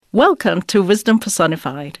Welcome to Wisdom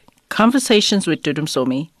Personified, Conversations with Dudu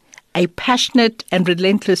Msomi, a passionate and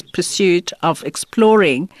relentless pursuit of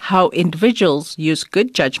exploring how individuals use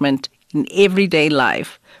good judgment in everyday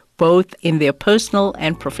life, both in their personal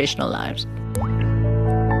and professional lives.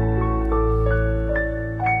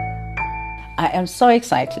 I am so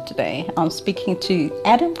excited today. I'm speaking to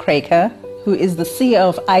Adam Craker, who is the CEO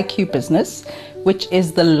of IQ Business, which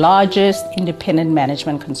is the largest independent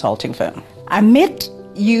management consulting firm. I met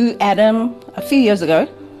you, Adam, a few years ago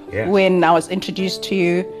when I was introduced to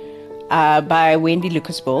you by Wendy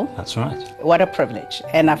Lucas-Bull. That's right. What a privilege.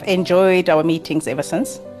 And I've enjoyed our meetings ever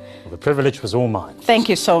since. Well, the privilege was all mine. Thank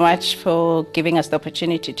you so much for giving us the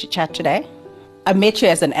opportunity to chat today. I met you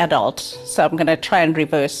as an adult, so I'm going to try and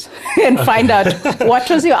reverse and find out what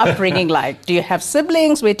was your upbringing like. Do you have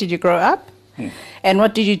siblings? Where did you grow up? And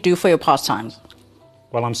what did you do for your pastimes?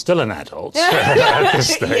 Well, I'm still an adult at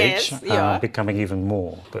this stage, Yes, becoming even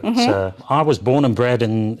more. But I was born and bred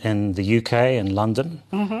in the UK, in London,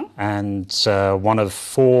 and one of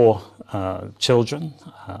four children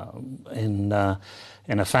in a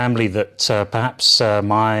family that perhaps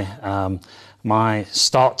my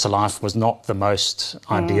start to life was not the most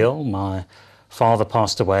ideal. My father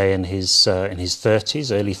passed away in his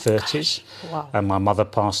 30s, early 30s, and my mother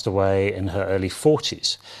passed away in her early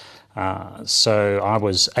 40s. So I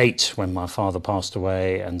was 8 when my father passed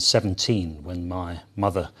away and 17 when my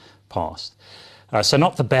mother passed. So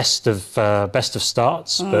not the best of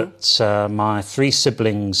starts, but my 3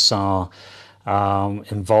 siblings are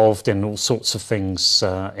involved in all sorts of things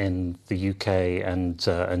in the UK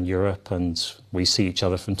and Europe, and we see each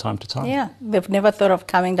other from time to time. Yeah, they've never thought of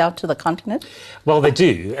coming down to the continent? Well, they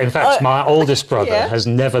do. In fact, my oldest brother has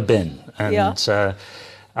never been, and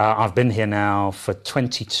I've been here now for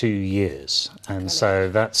 22 years, and so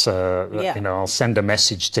that's I'll send a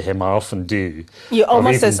message to him. I often do. You're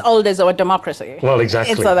almost as old as our democracy. Well,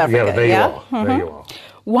 exactly. In South Africa. Yeah, there you are. There you are.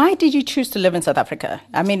 Why did you choose to live in South Africa?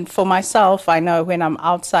 I mean, for myself, I know when I'm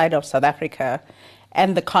outside of South Africa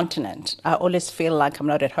and the continent, I always feel like I'm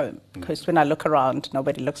not at home, because when I look around,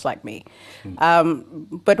 nobody looks like me.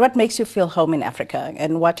 But what makes you feel home in Africa,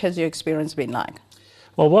 and what has your experience been like?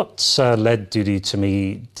 Well, what led Dudu to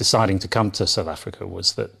me deciding to come to South Africa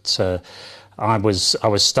was that I was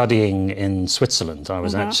studying in Switzerland. I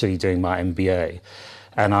was actually doing my MBA,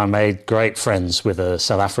 and I made great friends with a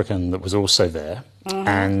South African that was also there.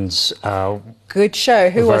 And good show.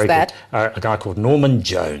 Who was that? A guy called Norman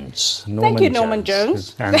Jones. Thank you, Norman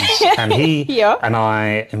Jones. And he and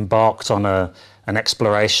I embarked on an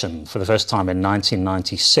exploration for the first time in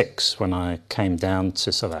 1996 when I came down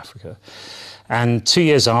to South Africa. And 2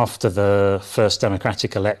 years after the first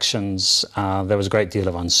democratic elections, there was a great deal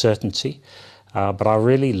of uncertainty, but I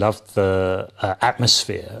really loved the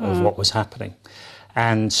atmosphere of what was happening.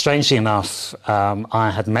 And strangely enough,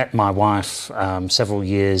 I had met my wife several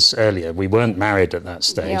years earlier. We weren't married at that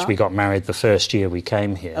stage. Yeah. We got married the first year we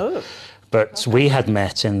came here. But we had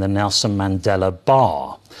met in the Nelson Mandela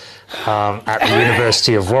Bar at the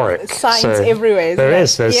University of Warwick. Signs everywhere.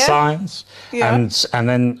 There's signs. Yeah. And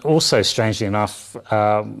then also, strangely enough,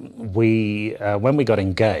 when we got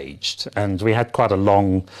engaged, and we had quite a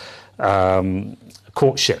long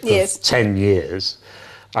courtship of 10 years,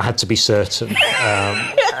 I had to be certain.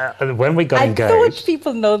 When we got engaged... I thought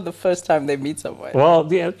people know the first time they meet someone. Well,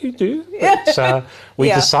 yeah, you do. But, we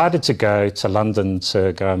decided to go to London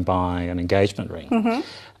to go and buy an engagement ring.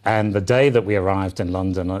 And the day that we arrived in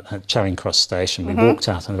London at Charing Cross Station, we walked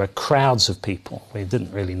out and there were crowds of people. We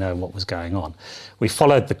didn't really know what was going on. We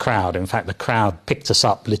followed the crowd. In fact, the crowd picked us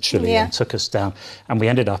up literally and took us down. And we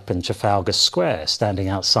ended up in Trafalgar Square, standing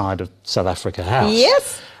outside of South Africa House.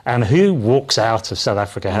 Yes. And who walks out of South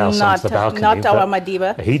Africa House onto the balcony? Not our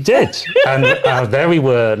Madiba. He did. And there we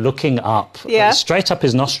were looking up, straight up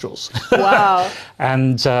his nostrils. Wow.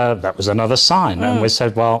 And that was another sign. And we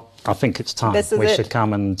said, well, I think it's time. We should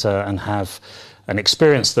come and have an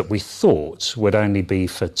experience that we thought would only be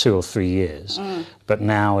for 2 or 3 years, but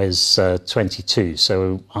now is 22.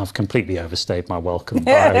 So I've completely overstayed my welcome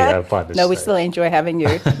by this No, we stage. still enjoy having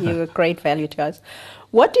you. You're a great value to us.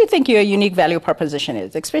 What do you think your unique value proposition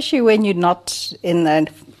is, especially when you're not in an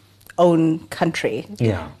own country?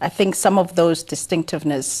 Yeah. I think some of those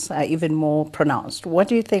distinctiveness are even more pronounced. What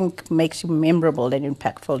do you think makes you memorable and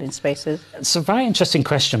impactful in spaces? It's a very interesting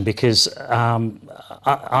question, because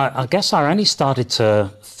I guess I only started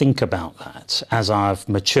to think about that as I've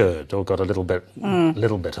matured or got a little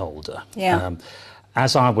bit older. Yeah.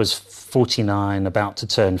 As I was 49, about to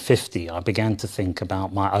turn 50, I began to think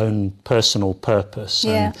about my own personal purpose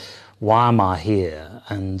and why am I here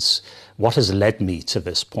and what has led me to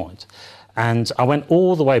this point. And I went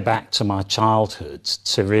all the way back to my childhood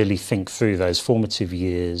to really think through those formative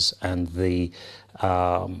years and the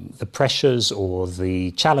pressures or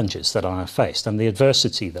the challenges that I faced and the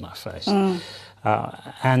adversity that I faced.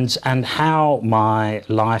 And how my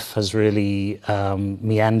life has really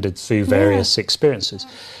meandered through various experiences.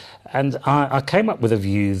 And I came up with a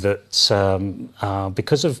view that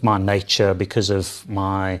because of my nature, because of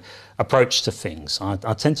my approach to things,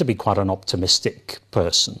 I tend to be quite an optimistic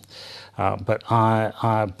person. But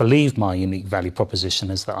I believe my unique value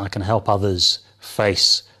proposition is that I can help others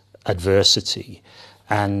face adversity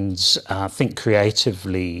and think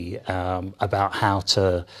creatively about how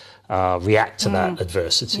to react to that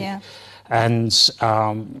adversity. Yeah. And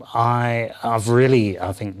I've really,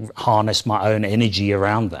 I think, harnessed my own energy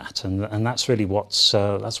around that, and that's really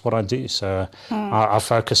that's what I do. So I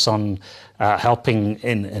focus on helping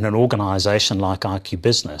in an organisation like IQ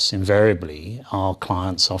Business. Invariably, our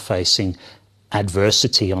clients are facing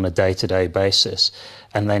adversity on a day-to-day basis,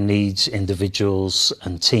 and they need individuals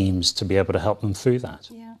and teams to be able to help them through that.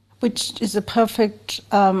 Yeah. Which is a perfect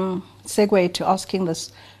segue to asking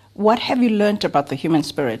this. What have you learned about the human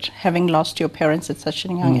spirit, having lost your parents at such a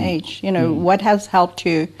young age? You know, what has helped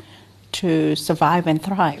you to survive and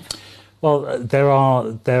thrive? Well, there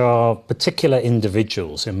are particular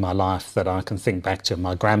individuals in my life that I can think back to.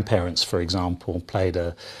 My grandparents, for example, played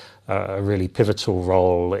a really pivotal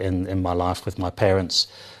role in my life with my parents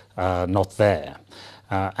not there.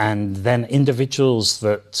 And then individuals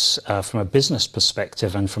that, from a business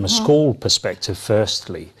perspective and from a school perspective,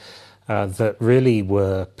 firstly, that really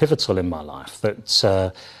were pivotal in my life,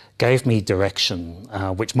 that gave me direction,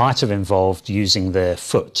 which might have involved using their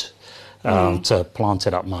foot to plant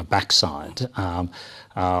it up my backside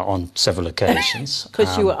on several occasions.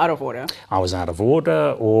 Because you were out of order. I was out of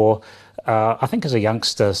order, or I think as a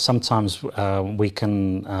youngster, sometimes we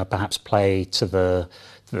can perhaps play to the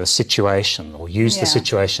situation or use the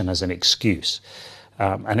situation as an excuse.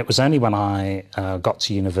 And it was only when I got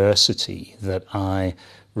to university that I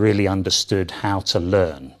really understood how to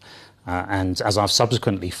learn. And as I've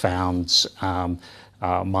subsequently found,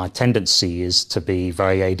 my tendency is to be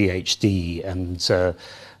very ADHD, and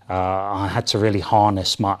I had to really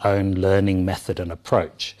harness my own learning method and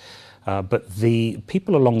approach. But the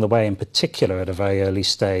people along the way, in particular at a very early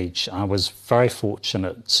stage, I was very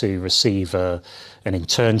fortunate to receive an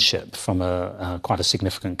internship from quite a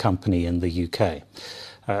significant company in the UK,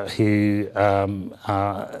 who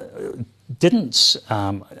didn't,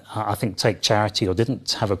 I think, take charity, or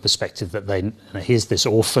didn't have a perspective that here's this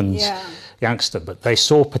orphaned youngster, but they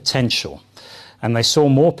saw potential. And they saw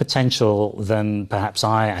more potential than perhaps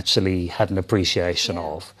I actually had an appreciation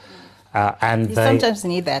of. And you sometimes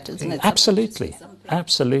need that, isn't it? Absolutely,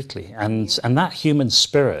 absolutely. And that human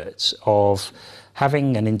spirit of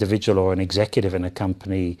having an individual or an executive in a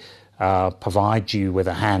company provide you with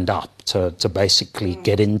a hand up to basically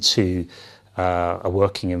get into a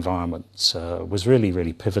working environment was really,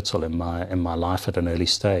 really pivotal in my life at an early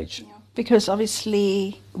stage. Yeah. Because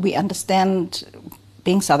obviously we understand,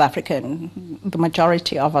 being South African, the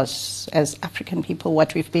majority of us as African people,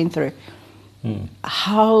 what we've been through.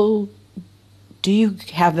 How do you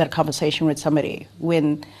have that conversation with somebody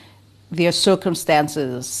when their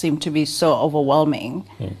circumstances seem to be so overwhelming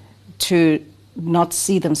to not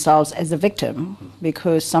see themselves as a victim?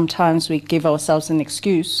 Because sometimes we give ourselves an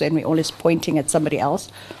excuse and we're always pointing at somebody else.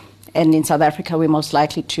 And in South Africa, we're most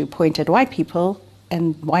likely to point at white people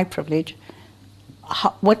and white privilege.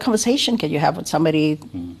 What conversation can you have with somebody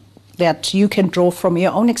that you can draw from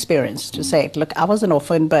your own experience to say, look, I was an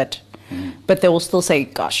orphan, but they will still say,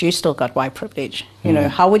 gosh, you still got white privilege. You know,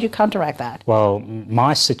 how would you counteract that? Well,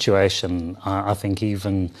 my situation, I think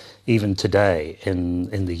even today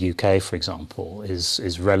in the UK, for example,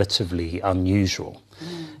 is relatively unusual.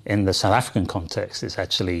 In the South African context, it's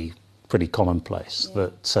actually pretty commonplace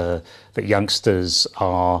that youngsters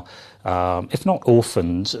are, if not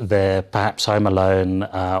orphaned, they're perhaps home alone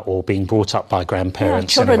or being brought up by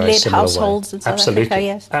grandparents. Children-led households in South Africa,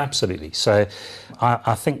 yes. Absolutely. So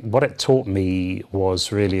I think what it taught me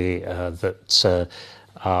was really that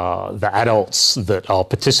the adults that are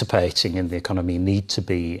participating in the economy need to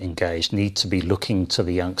be engaged, need to be looking to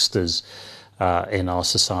the youngsters in our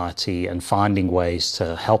society and finding ways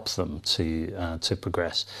to help them to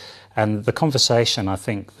progress. And the conversation, I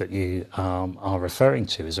think, that you are referring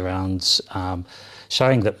to is around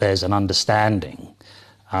showing that there's an understanding,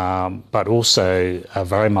 but also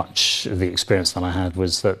very much the experience that I had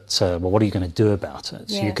was that, well, what are you going to do about it?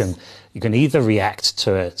 Yes. You can either react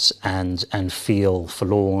to it and feel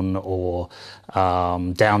forlorn or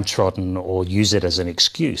downtrodden, or use it as an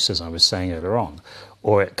excuse, as I was saying earlier on,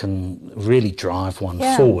 or it can really drive one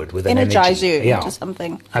forward with an energize energy. you into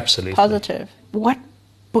something absolutely positive. What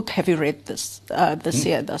book have you read this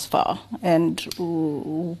year thus far, and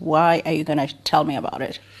why are you going to tell me about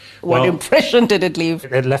it? What impression did it leave?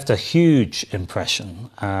 It left a huge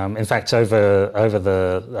impression. In fact, over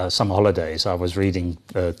the summer holidays, I was reading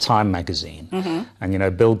Time magazine,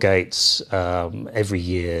 and Bill Gates every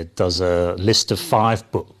year does a list of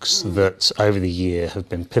 5 books that over the year have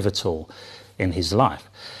been pivotal in his life.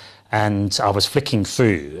 And I was flicking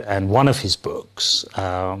through, and one of his books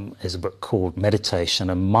is a book called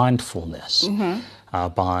Meditation and Mindfulness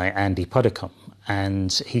by Andy Puddicombe.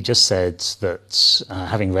 And he just said that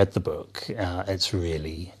having read the book, it's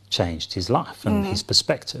really changed his life and his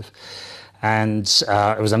perspective. And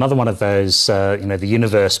it was another one of those, the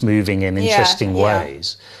universe moving in interesting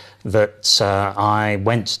ways, that I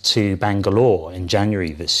went to Bangalore in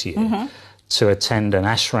January this year to attend an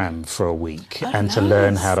ashram for a week and to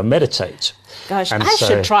learn how to meditate. Gosh, and I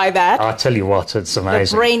should try that. I'll tell you what, it's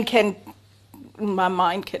amazing. My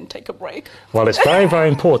mind can take a break. Well, it's very, very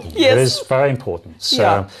important. Yes. It is very important.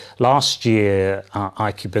 So last year,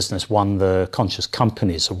 IQ Business won the Conscious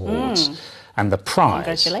Companies Awards. And the prize...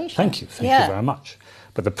 Congratulations. Thank you very much.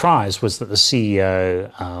 But the prize was that the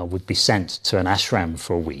CEO would be sent to an ashram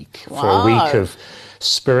for a week, for a week of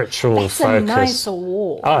spiritual focus. That's a nice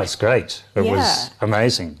award. Oh, it's great. It was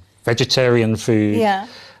amazing. Vegetarian food,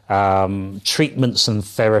 treatments and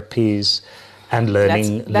therapies, and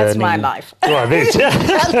learning. That's my life. Well,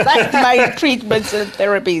 that's my treatments and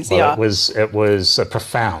therapies. Well, it was a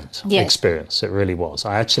profound experience. It really was.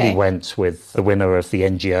 I actually went with the winner of the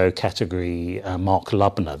NGO category, Mark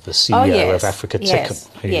Lubner, the CEO of Africa Tikkun,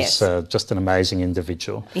 who's just an amazing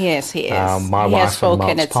individual. Yes, he is. My he wife has spoken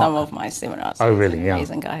and Mark's at partner. some of my seminars. Oh, really? Yeah.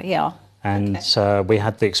 Amazing guy. Yeah. And we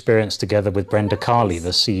had the experience together with Brenda Carley,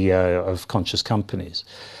 the CEO of Conscious Companies.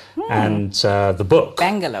 And the book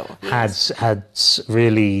had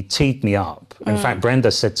really teed me up. In fact,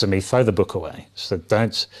 Brenda said to me, throw the book away. She said,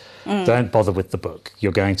 don't bother with the book.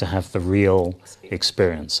 You're going to have the real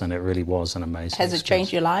experience. And it really was an amazing experience. Has it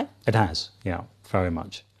changed your life? It has, yeah, very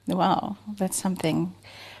much. Wow, that's something.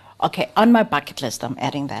 Okay, on my bucket list, I'm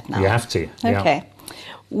adding that now. You have to. Okay.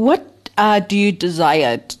 What do you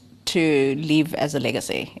desire to leave as a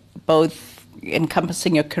legacy, both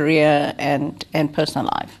encompassing your career and personal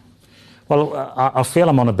life? Well, I feel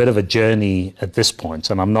I'm on a bit of a journey at this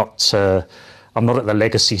point, and I'm not at the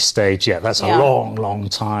legacy stage yet. That's a long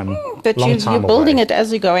time. But you're building it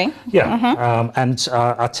as you're going. Yeah, and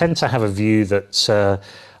I tend to have a view that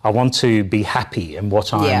I want to be happy in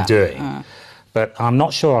what I'm doing. But I'm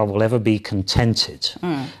not sure I will ever be contented.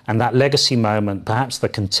 And that legacy moment, perhaps the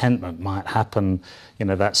contentment might happen,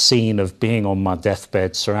 that scene of being on my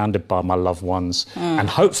deathbed, surrounded by my loved ones. And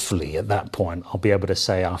hopefully at that point, I'll be able to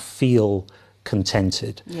say I feel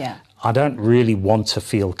contented. Yeah. I don't really want to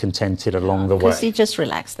feel contented along the way. Because you just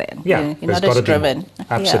relax then. Yeah. You're not as driven.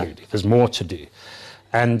 Absolutely. There's more to do.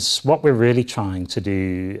 And what we're really trying to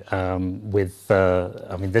do with,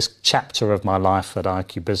 this chapter of my life at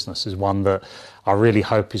IQ Business is one that I really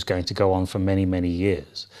hope is going to go on for many, many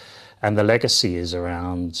years. And the legacy is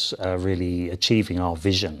around really achieving our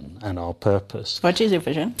vision and our purpose. What is your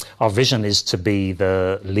vision? Our vision is to be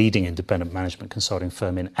the leading independent management consulting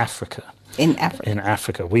firm in Africa. In Africa? In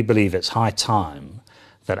Africa. We believe it's high time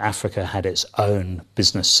that Africa had its own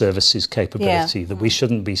business services capability, that we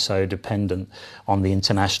shouldn't be so dependent on the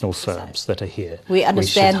international firms that are here. We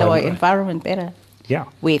understand our environment better. Yeah.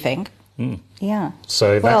 We think. Yeah.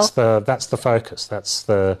 So that's the focus. That's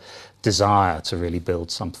the desire to really build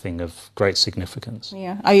something of great significance.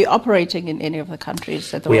 Yeah. Are you operating in any of the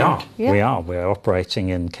countries at the moment? We are. We're operating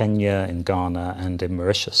in Kenya, in Ghana, and in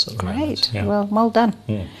Mauritius at the moment. Great. Well done.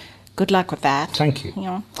 Good luck with that. Thank you.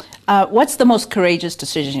 What's the most courageous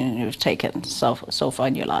decision you've taken so far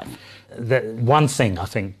in your life? The one thing I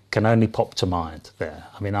think can only pop to mind there.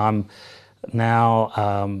 I mean, I'm now,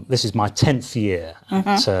 this is my 10th year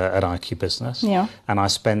at IQ Business. Yeah. And I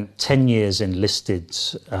spent 10 years in listed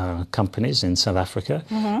companies in South Africa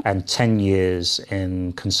and 10 years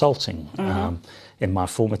in consulting in my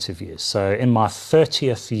formative years. So in my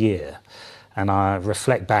 30th year, and I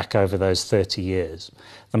reflect back over those 30 years,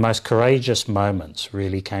 the most courageous moment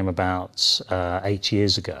really came about 8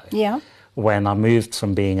 years ago. Yeah. When I moved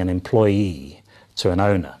from being an employee to an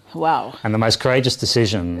owner. Wow. And the most courageous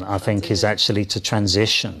decision, I think, is actually to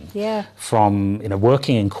transition from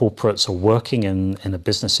working in corporates or working in a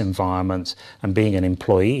business environment and being an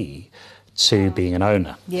employee to being an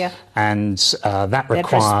owner. Yeah. And that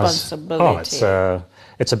requires... responsibility.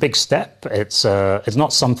 it's a big step. It's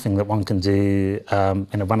not something that one can do.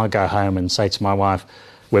 When I go home and say to my wife,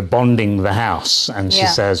 we're bonding the house, and she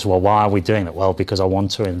says, well, why are we doing it? Well, because I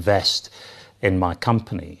want to invest in my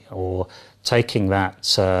company. Or taking that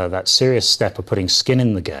serious step of putting skin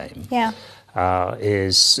in the game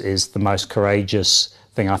is the most courageous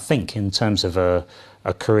thing, I think, in terms of a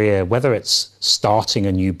career, whether it's starting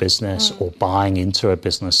a new business or buying into a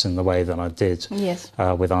business in the way that I did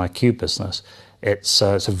with IQ Business. It's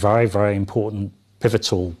a very, very important,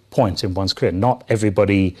 pivotal point in one's career. Not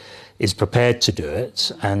everybody is prepared to do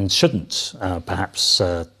it and shouldn't perhaps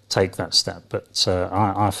take that step, but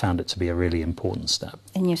I found it to be a really important step.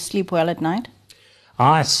 And you sleep well at night?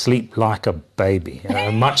 I sleep like a baby,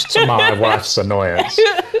 much to my wife's annoyance.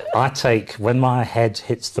 When my head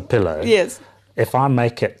hits the pillow, if I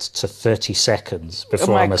make it to 30 seconds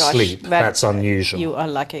before I'm asleep, that's unusual. You are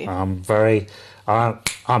lucky. I'm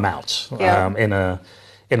out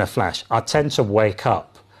in a flash. I tend to wake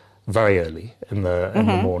up very early in the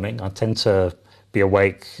morning. I tend to be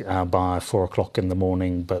awake by 4 o'clock in the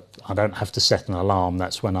morning, but I don't have to set an alarm.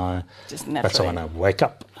 That's when I wake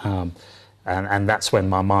up, and that's when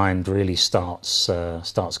my mind really starts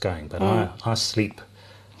going. But I sleep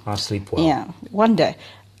well. Yeah, one day.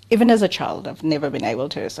 Even as a child, I've never been able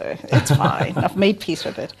to, so it's fine. I've made peace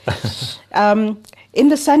with it. In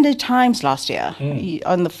the Sunday Times last year,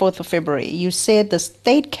 on the 4th of February, you said the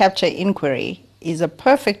state capture inquiry is a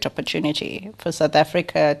perfect opportunity for South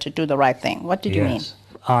Africa to do the right thing. What did you mean?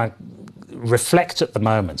 I reflect at the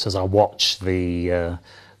moment as I watch the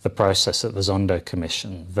process at the Zondo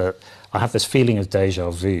Commission that I have this feeling of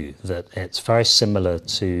déjà vu, that it's very similar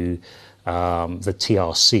to the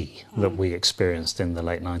TRC that we experienced in the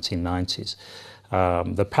late 1990s.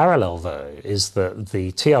 The parallel, though, is that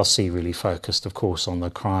the TRC really focused, of course, on the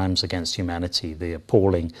crimes against humanity, the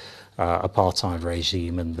appalling apartheid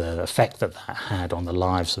regime and the effect that had on the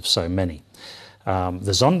lives of so many.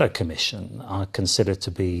 The Zondo Commission I consider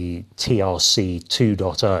to be TRC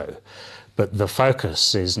 2.0, but the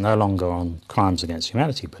focus is no longer on crimes against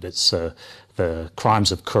humanity, but it's the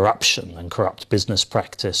crimes of corruption and corrupt business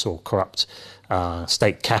practice or corrupt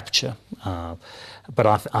state capture. But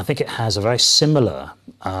I think it has a very similar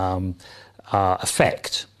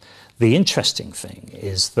effect. The interesting thing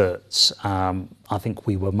is that I think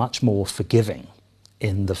we were much more forgiving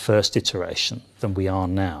in the first iteration than we are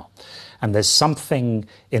now. And there's something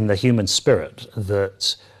in the human spirit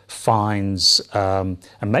that finds, and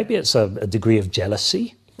maybe it's a degree of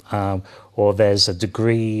jealousy, or there's a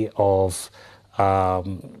degree of, I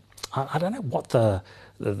don't know what the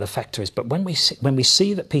factor is, but when we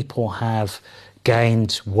see that people have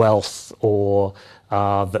gained wealth or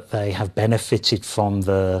that they have benefited from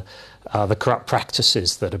the corrupt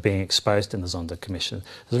practices that are being exposed in the Zondo Commission,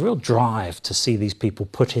 there's a real drive to see these people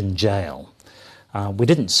put in jail. We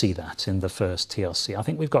didn't see that in the first TRC. I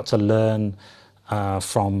think we've got to learn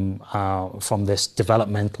from this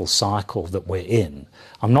developmental cycle that we're in.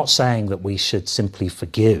 I'm not saying that we should simply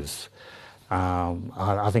forgive.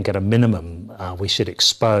 I think at a minimum we should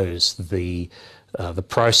expose the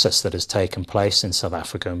process that has taken place in South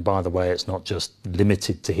Africa. And by the way, it's not just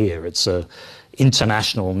limited to here. It's an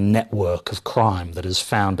international network of crime that has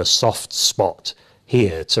found a soft spot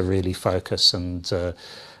here to really focus and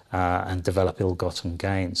develop ill-gotten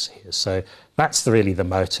gains here. So that's really the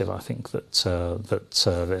motive, I think, that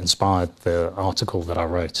inspired the article that I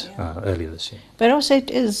wrote earlier this year. But also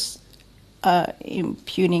it is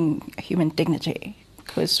impugning human dignity,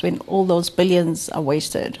 because when all those billions are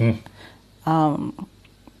wasted,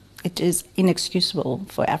 it is inexcusable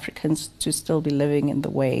for Africans to still be living in the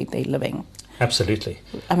way they're living. Absolutely.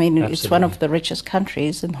 I mean, it's one of the richest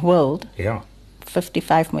countries in the world. Yeah.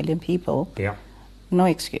 55 million people. Yeah. No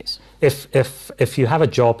excuse. If you have a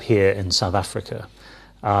job here in South Africa,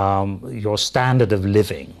 your standard of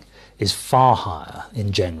living is far higher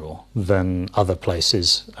in general than other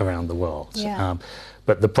places around the world. Yeah.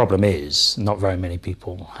 But the problem is not very many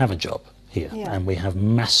people have a job here, and we have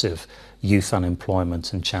massive youth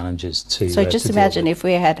unemployment and challenges to So just to imagine if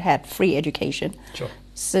we had had free education Sure.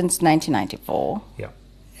 since 1994,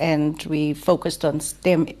 and we focused on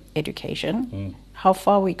STEM education, how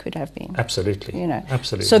far we could have been. Absolutely. You know.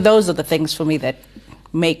 Absolutely. So those are the things for me that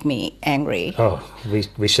make me angry. Oh,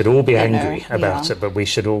 we should all be angry about it, but we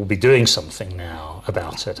should all be doing something now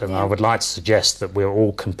about it. And I would like to suggest that we're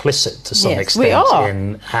all complicit to some extent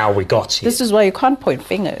in how we got here. This is why you can't point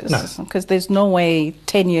fingers, because there's no way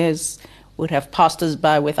 10 years would have passed us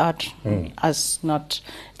by without us not...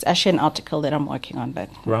 It's actually an article that I'm working on, but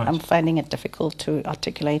I'm finding it difficult to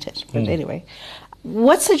articulate it. But anyway,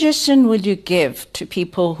 What suggestion would you give to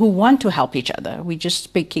people who want to help each other? We're just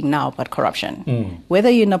speaking now about corruption. Whether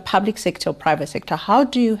you're in the public sector or private sector, how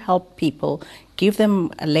do you help people, give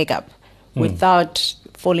them a leg up without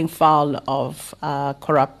falling foul of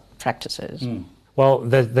corrupt practices? Well,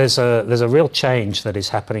 there's a real change that is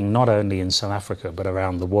happening not only in South Africa but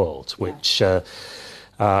around the world, which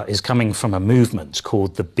is coming from a movement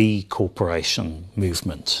called the B Corporation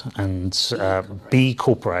movement. And B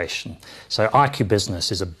Corporation, so IQ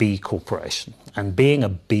Business is a B Corporation. And being a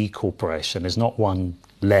B Corporation is not one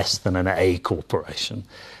less than an A Corporation.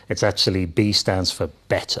 It's actually, B stands for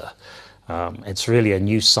better. It's really a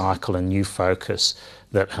new cycle, a new focus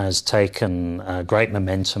that has taken great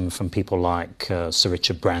momentum from people like Sir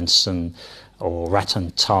Richard Branson or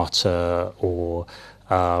Ratan Tata or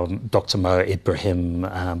Dr. Mo Ibrahim.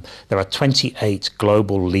 There are 28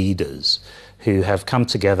 global leaders who have come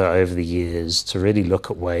together over the years to really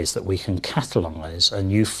look at ways that we can catalyse a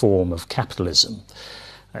new form of capitalism.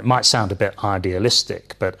 It might sound a bit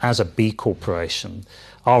idealistic, but as a B Corporation,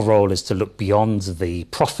 our role is to look beyond the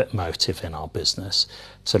profit motive in our business,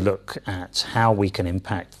 to look at how we can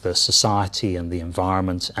impact the society and the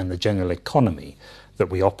environment and the general economy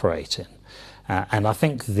that we operate in. And I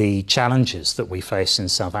think the challenges that we face in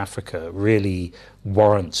South Africa really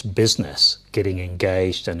warrant business getting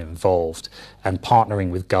engaged and involved and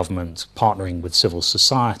partnering with government, partnering with civil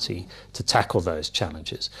society to tackle those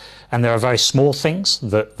challenges. And there are very small things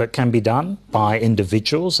that can be done by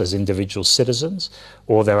individuals as individual citizens,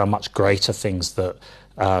 or there are much greater things that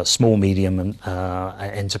small, medium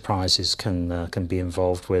enterprises can be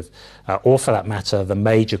involved with, or for that matter, the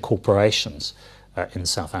major corporations in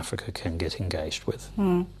South Africa can get engaged with.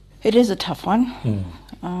 It is a tough one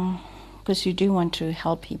because you do want to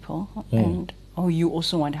help people and you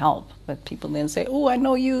also want help, but people then say, oh, I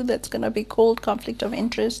know you, that's going to be called conflict of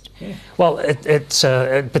interest. Well, it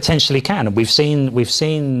potentially can, and we've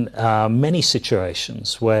seen many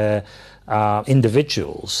situations where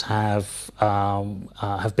individuals have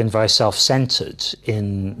been very self-centered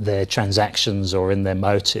in their transactions or in their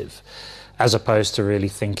motive, as opposed to really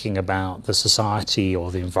thinking about the society or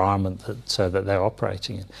the environment that they're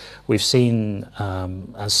operating in. We've seen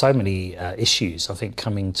so many issues, I think,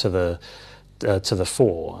 coming to the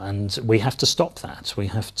fore, and we have to stop that. We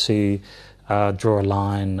have to draw a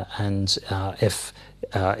line, and if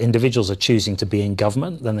individuals are choosing to be in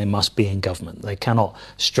government, then they must be in government. They cannot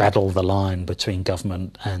straddle the line between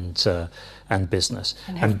government and business.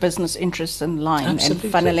 And have business interests in line. Absolutely.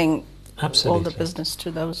 And funneling Absolutely. all the business to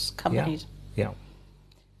those companies. Yeah.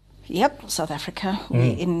 Yep, South Africa,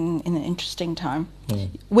 we're in an interesting time.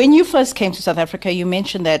 When you first came to South Africa, you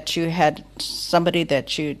mentioned that you had somebody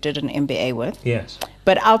that you did an MBA with. Yes.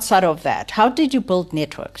 But outside of that, how did you build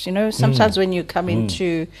networks? You know, sometimes when you come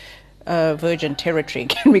into virgin territory,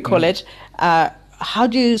 can we call it, how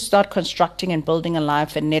do you start constructing and building a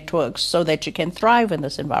life and networks so that you can thrive in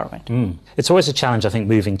this environment? It's always a challenge, I think,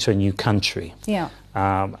 moving to a new country. Yeah.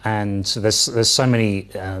 And there's so many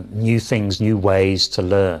new things, new ways to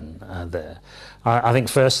learn there. I think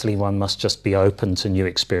firstly one must just be open to new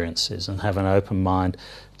experiences and have an open mind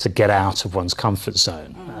to get out of one's comfort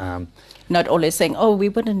zone. Not always saying, oh, we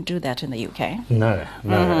wouldn't do that in the UK. No,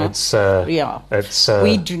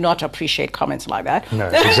 We do not appreciate comments like that. No,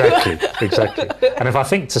 exactly. And if I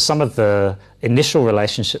think to some of the initial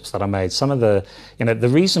relationships that I made, some of the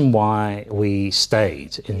reason why we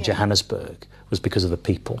stayed in Johannesburg was because of the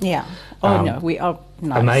people. Yeah. No, we are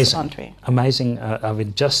nice, amazing, aren't we? Amazing. I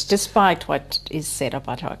mean, just despite what is said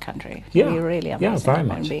about our country, we really amazing. Yeah, very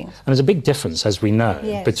much. Beings. And there's a big difference, as we know,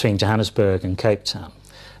 between Johannesburg and Cape Town.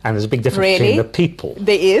 And there's a big difference between the people.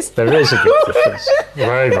 There is? There is a big difference,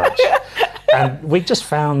 very much. And we just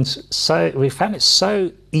found it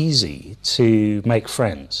so easy to make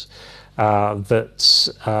friends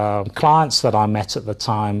that clients that I met at the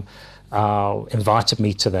time invited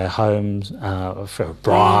me to their homes for a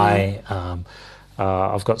braai.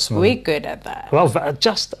 I've got some... We're good at that. Well,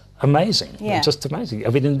 just amazing. Yeah. Just amazing. I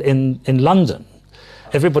mean, in London,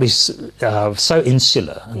 everybody's so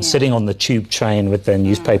insular and sitting on the tube train with their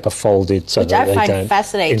newspaper folded so Which that I they don't find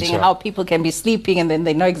fascinating, interrupt. how people can be sleeping and then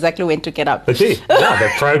they know exactly when to get up. They do. Yeah, they're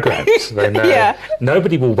programmed. They know.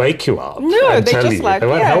 Nobody will wake you up and they tell just you. like, they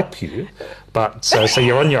won't help you. But so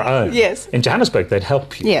you're on your own. Yes. In Johannesburg, they'd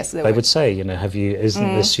help you. Yes, they would say,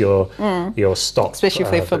 isn't this your stop? Especially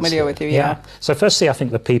if they're familiar with you, yeah. So firstly, I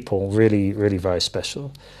think the people, really, really very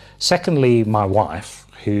special. Secondly, my wife,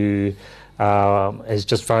 who is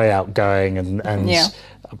just very outgoing and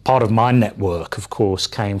part of my network, of course,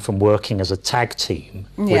 came from working as a tag team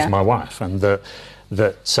with my wife, and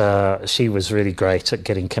that she was really great at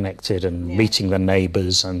getting connected and meeting the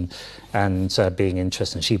neighbours and being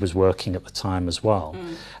interested. And she was working at the time as well.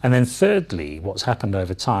 And then thirdly, what's happened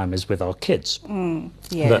over time is with our kids.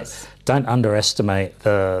 Yes. Don't underestimate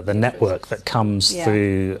the network that comes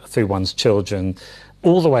through one's children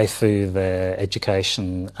all the way through their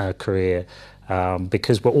education career,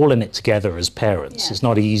 because we're all in it together as parents. It's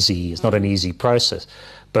not easy. It's not an easy process,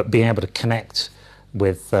 but being able to connect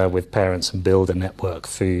with parents and build a network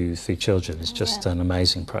through children is just an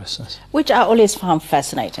amazing process. Which I always found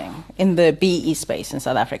fascinating in the BE space in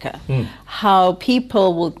South Africa, how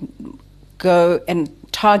people will go and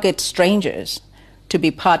target strangers to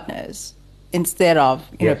be partners instead of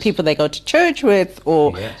people they go to church with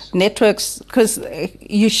or networks, because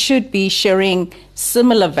you should be sharing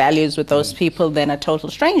similar values with those people than a total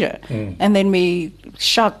stranger. And then we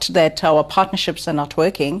shocked that our partnerships are not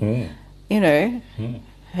working.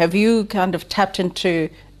 Have you kind of tapped into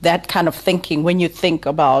that kind of thinking when you think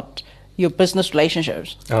about your business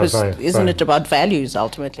relationships? Because isn't it about values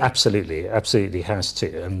ultimately? Absolutely has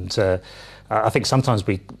to. And I think sometimes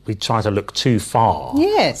we try to look too far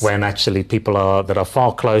when actually people that are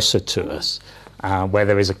far closer to us, where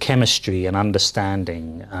there is a chemistry and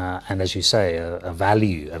understanding, and as you say, a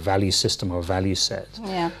value system or a value set,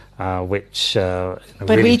 which. But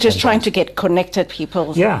really we're just trying to get connected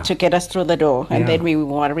people to get us through the door, and then we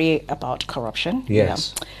worry about corruption.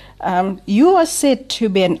 Yes. You are said to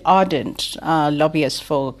be an ardent lobbyist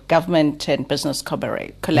for government and business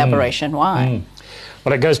collaboration. Why?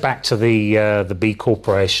 Well, it goes back to the B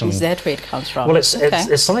Corporation. Is that where it comes from? Well,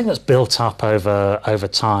 it's something that's built up over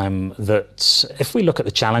time, that if we look at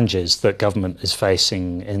the challenges that government is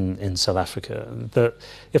facing in South Africa, that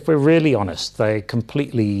if we're really honest, they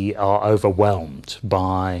completely are overwhelmed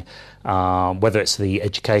by whether it's the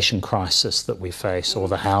education crisis that we face or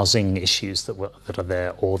the housing issues that are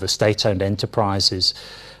there, or the state-owned enterprises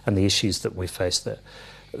and the issues that we face there.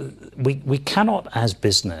 We cannot, as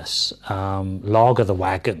business, lager the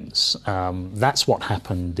wagons. That's what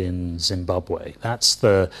happened in Zimbabwe. That's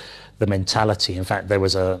the mentality. In fact, there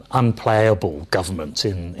was an unplayable government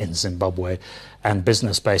in Zimbabwe, and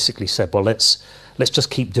business basically said, well, let's just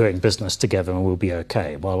keep doing business together and we'll be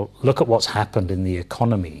okay. Well, look at what's happened in the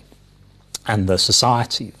economy and the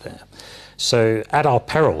society there. So at our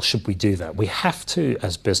peril should we do that. We have to,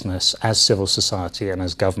 as business, as civil society and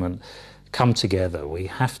as government, come together. We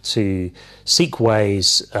have to seek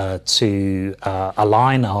ways to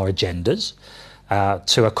align our agendas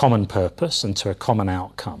to a common purpose and to a common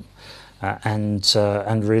outcome,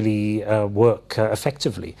 and really work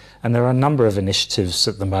effectively. And there are a number of initiatives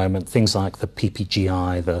at the moment, things like the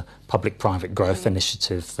PPGI, the Public-Private Growth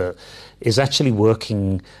Initiative, that is actually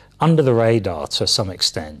working under the radar to some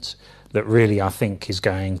extent, that really I think is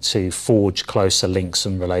going to forge closer links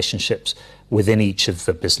and relationships within each of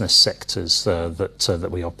the business sectors that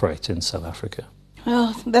we operate in South Africa.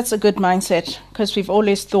 Well, that's a good mindset, because we've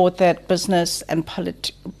always thought that business and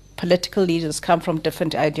political leaders come from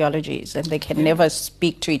different ideologies and they can never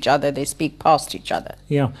speak to each other, they speak past each other.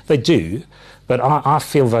 Yeah, they do, but I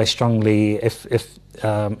feel very strongly if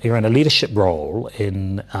you're in a leadership role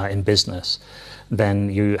in business, then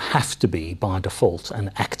you have to be, by default, an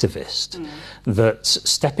activist. That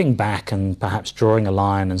stepping back and perhaps drawing a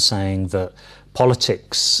line and saying that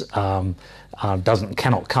politics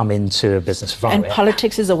cannot come into a business environment. And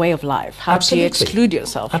politics is a way of life. How do you exclude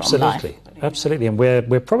yourself from life? Absolutely. And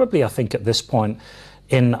we're probably, I think, at this point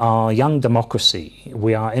in our young democracy,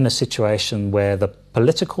 we are in a situation where the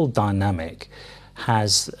political dynamic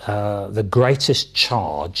has the greatest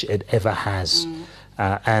charge it ever has.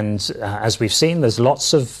 And as we've seen, there's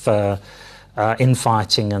lots of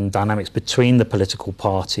infighting and dynamics between the political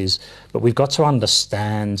parties, but we've got to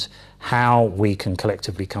understand how we can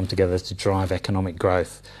collectively come together to drive economic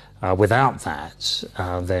growth. Without that,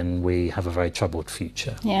 then we have a very troubled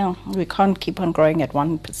future. Yeah, we can't keep on growing at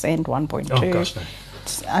 1%, 1.2%. Oh, gosh, no.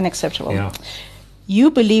 It's unacceptable. Yeah. You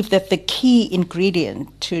believe that the key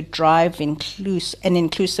ingredient to drive an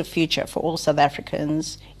inclusive future for all South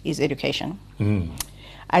Africans is education.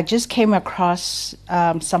 I just came across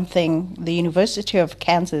something. The University of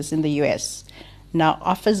Kansas in the US now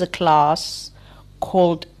offers a class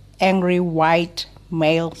called Angry White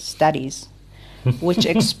Male Studies, which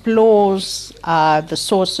explores the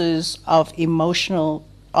sources of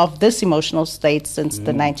this emotional state since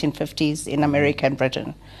the 1950s in America and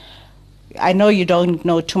Britain. I know you don't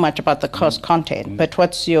know too much about the course content, but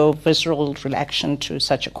what's your visceral reaction to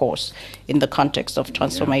such a course in the context of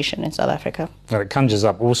transformation in South Africa? Well, it conjures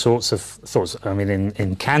up all sorts of thoughts. I mean,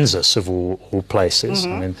 in Kansas, of all places,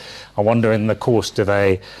 I mean, I wonder in the course, do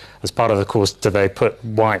they as part of the course, do they put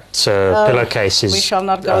white pillowcases? We shall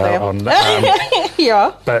not go there. On,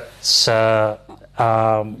 yeah. But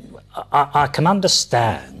I can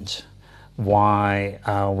understand why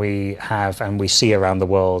we have and we see around the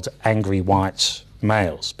world angry white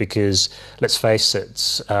males, because let's face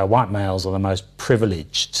it, white males are the most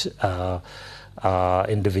privileged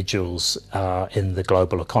individuals in the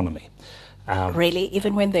global economy. Really,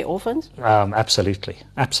 even when they're orphans? Absolutely.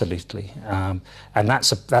 And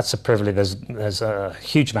that's a privilege. There's a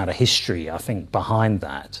huge amount of history, I think, behind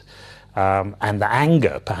that. And the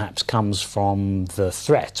anger perhaps comes from the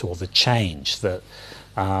threat or the change that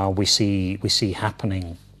we see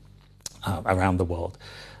happening around the world.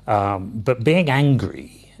 But being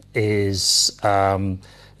angry is a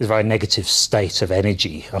very negative state of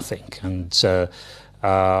energy, I think, and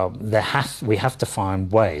we have to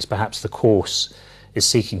find ways. Perhaps the course is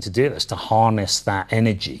seeking to do this, to harness that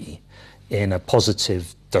energy in a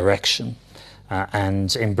positive direction,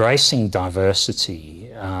 and embracing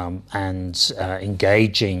diversity and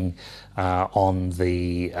engaging on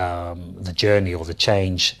the journey or the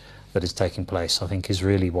change that is taking place, I think, is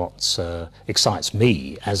really what excites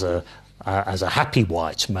me as a happy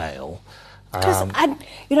white male. Because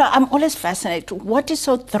I'm always fascinated. What is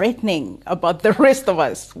so threatening about the rest of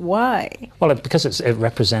us? Why? Well, because it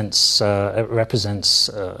represents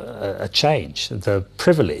a change, the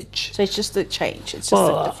privilege. So it's just a change. It's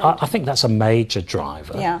just a different... I think that's a major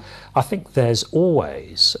driver. Yeah. I think there's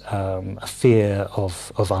always a fear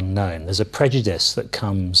of unknown. There's a prejudice that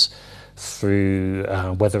comes through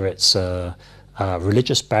whether it's a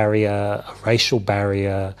religious barrier, a racial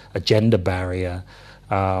barrier, a gender barrier.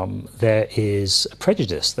 There is a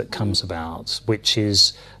prejudice that comes about, which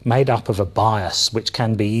is made up of a bias, which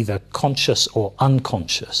can be either conscious or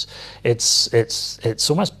unconscious. It's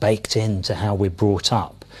almost baked into how we're brought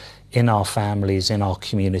up in our families, in our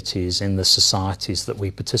communities, in the societies that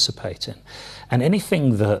we participate in. And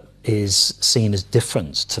anything that is seen as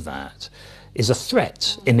different to that is a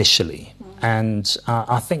threat initially. And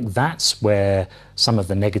I think that's where some of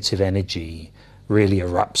the negative energy really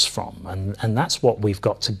erupts from, and that's what we've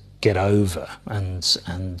got to get over and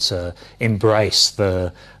embrace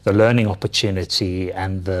the learning opportunity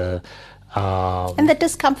and the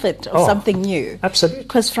discomfort of something new. Absolutely.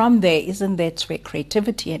 Because from there, isn't that where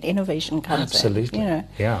creativity and innovation comes absolutely. in?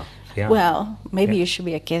 Yeah. Well, maybe you should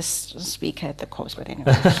be a guest speaker at the course, but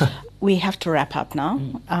anyway. We have to wrap up now.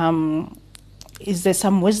 Is there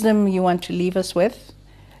some wisdom you want to leave us with?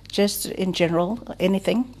 Just in general,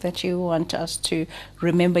 anything that you want us to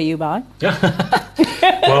remember you by?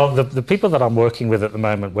 Well, the people that I'm working with at the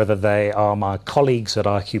moment, whether they are my colleagues at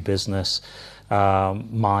IQ Business,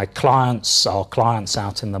 my clients, our clients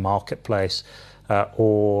out in the marketplace,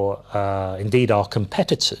 or indeed our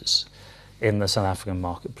competitors in the South African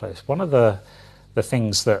marketplace, one of the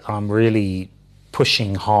things that I'm really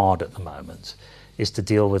pushing hard at the moment is to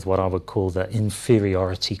deal with what I would call the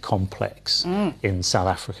inferiority complex in South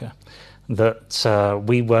Africa. That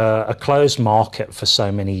we were a closed market for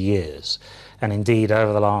so many years, and indeed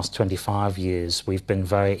over the last 25 years we've been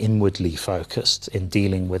very inwardly focused in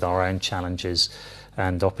dealing with our own challenges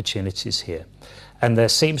and opportunities here. And there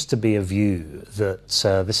seems to be a view that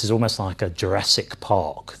this is almost like a Jurassic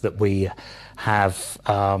Park, that we have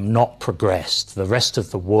not progressed. The rest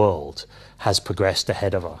of the world has progressed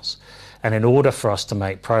ahead of us. And in order for us to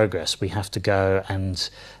make progress, we have to go and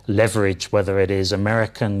leverage, whether it is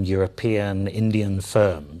American, European, Indian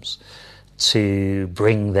firms, to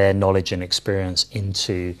bring their knowledge and experience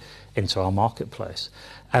into our marketplace.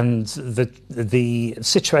 And the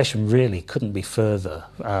situation really couldn't be further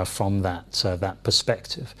from that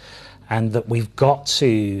perspective. And that we've got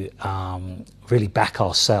to really back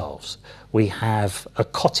ourselves. We have a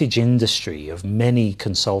cottage industry of many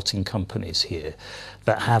consulting companies here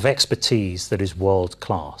that have expertise that is world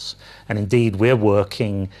class. And indeed, we're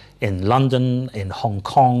working in London, in Hong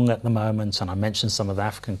Kong at the moment, and I mentioned some of the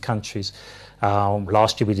African countries.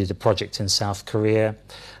 Last year we did a project in South Korea.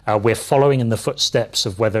 We're following in the footsteps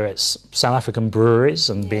of whether it's South African breweries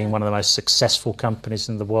and being one of the most successful companies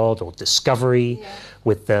in the world, or Discovery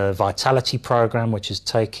with the Vitality program, which is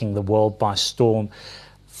taking the world by storm.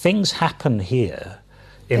 Things happen here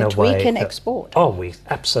in a way we can export. Oh, we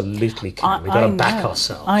absolutely can. We've got to back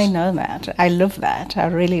ourselves. I know that. I love that. I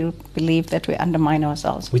really believe that we undermine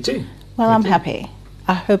ourselves. We do. Well, I'm happy.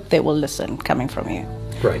 I hope they will listen coming from you.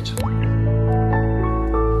 Great.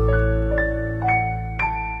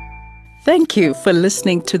 Thank you for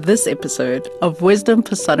listening to this episode of Wisdom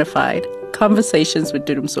Personified, Conversations with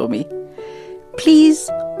Dudu Msomi. Please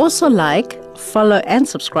also like, follow and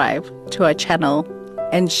subscribe to our channel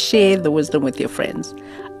and share the wisdom with your friends.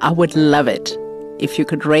 I would love it if you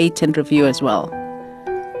could rate and review as well.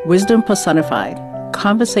 Wisdom Personified,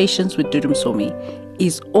 Conversations with Dudu Msomi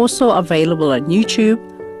is also available on YouTube,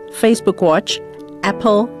 Facebook Watch,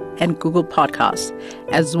 Apple and Google Podcasts,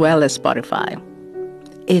 as well as Spotify.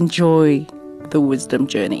 Enjoy the wisdom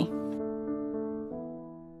journey.